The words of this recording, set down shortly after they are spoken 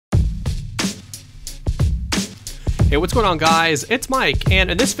Hey, what's going on, guys? It's Mike, and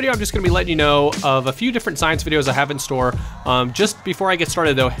in this video I'm just going to be letting you know of a few different science videos I have in store. Just before I get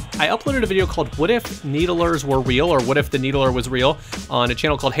started though, I uploaded a video called What If Needlers Were Real, or What If the Needler Was Real, on a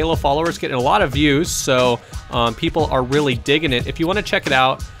channel called Halo Followers, getting a lot of views, so people are really digging it. If you want to check it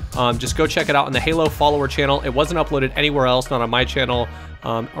out, just go check it out on the Halo Follower channel. It wasn't uploaded anywhere else, not on my channel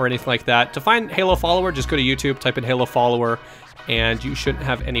or anything like that. To find Halo Follower, just go to YouTube, type in Halo Follower, and you shouldn't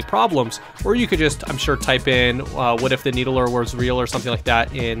have any problems. Or you could just, I'm sure, type in What If the Needler Was Real or something like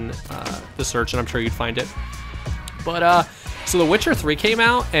that in the search, and I'm sure you'd find it. But so The Witcher 3 came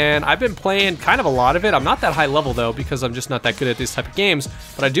out, and I've been playing kind of a lot of it. I'm not that high level though, because I'm just not that good at these type of games,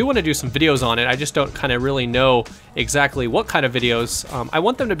 but I do want to do some videos on it. I just don't kind of really know exactly what kind of videos. I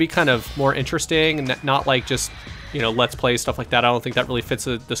want them to be kind of more interesting and not like just, you know, let's play stuff like that. I don't think that really fits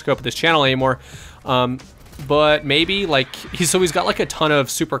the scope of this channel anymore. But maybe like he's got like a ton of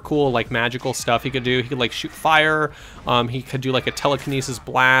super cool like magical stuff he could do. He could like shoot fire, he could do like a telekinesis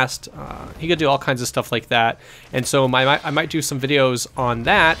blast, he could do all kinds of stuff like that. And so I might do some videos on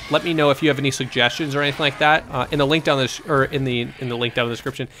that. Let me know if you have any suggestions or anything like that in the link down this, or in the link down in the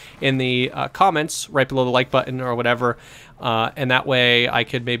description, in the comments right below the like button or whatever. And that way I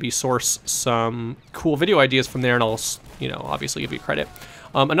could maybe source some cool video ideas from there, and I'll, you know, obviously give you credit.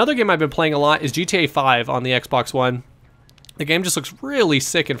 Another game I've been playing a lot is GTA 5 on the Xbox One. The game just looks really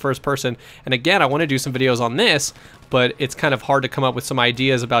sick in first person, and again, I want to do some videos on this, but it's kind of hard to come up with some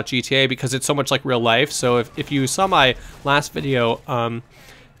ideas about GTA because it's so much like real life. So if you saw my last video,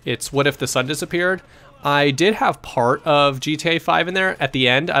 it's What If the Sun Disappeared. I did have part of GTA 5 in there at the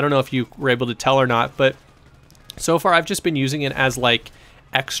end. I don't know if you were able to tell or not, but so far I've just been using it as like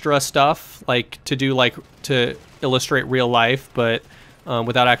extra stuff, like to illustrate real life, but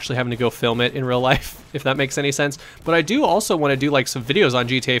without actually having to go film it in real life, if that makes any sense. But I do also want to do like some videos on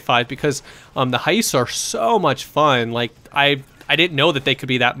GTA 5 because the heists are so much fun. Like I didn't know that they could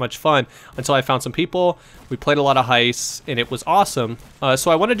be that much fun until I found some people. We played a lot of heists and it was awesome.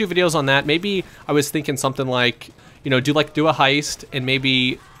 So I want to do videos on that. Maybe I was thinking something like, you know, do a heist and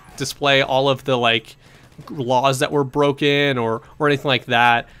maybe display all of the like laws that were broken or anything like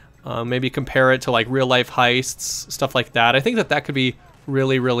that. Maybe compare it to like real life heists, stuff like that. I think that could be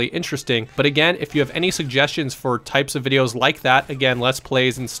really interesting. But again, if you have any suggestions for types of videos like that, again, let's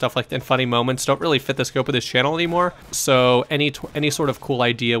plays and stuff like that, and funny moments don't really fit the scope of this channel anymore. So any sort of cool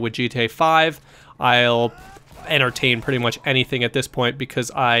idea with GTA 5, I'll entertain pretty much anything at this point because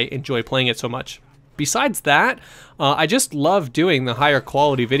I enjoy playing it so much. Besides that, I just love doing the higher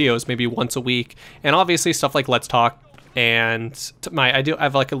quality videos maybe once a week, and obviously stuff like Let's Talk. And I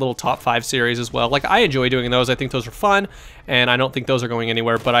have like a little top 5 series as well. Like I enjoy doing those. I think those are fun, and I don't think those are going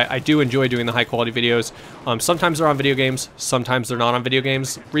anywhere, but I do enjoy doing the high quality videos. Sometimes they're on video games, sometimes they're not on video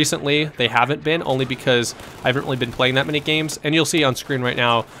games. Recently they haven't been, only because I haven't really been playing that many games. And you'll see on screen right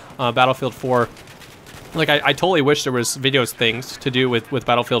now, Battlefield 4. Like I totally wish there was things to do with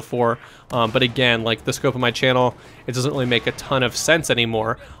Battlefield 4, but again, like the scope of my channel, it doesn't really make a ton of sense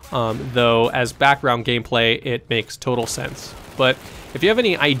anymore, though as background gameplay it makes total sense. But if you have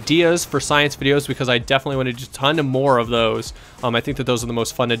any ideas for science videos, because I definitely want to do a ton more of those, I think that those are the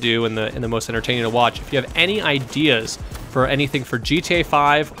most fun to do and the most entertaining to watch. If you have any ideas for anything for GTA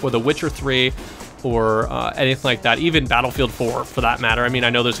 5 or The Witcher 3, or anything like that, even Battlefield 4 for that matter. I mean, I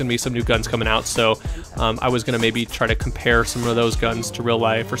know there's gonna be some new guns coming out, so I was gonna maybe try to compare some of those guns to real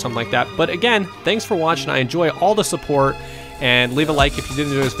life or something like that. But again, thanks for watching. I enjoy all the support, and leave a like if you did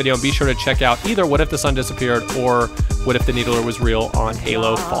enjoy this video, and be sure to check out either What If the Sun Disappeared or What If the Needler Was Real on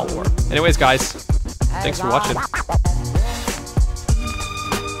Halo Follower. Anyways, guys, thanks for watching.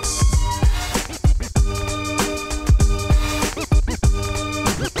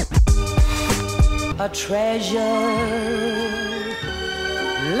 A treasure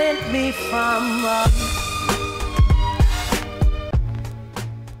lent me from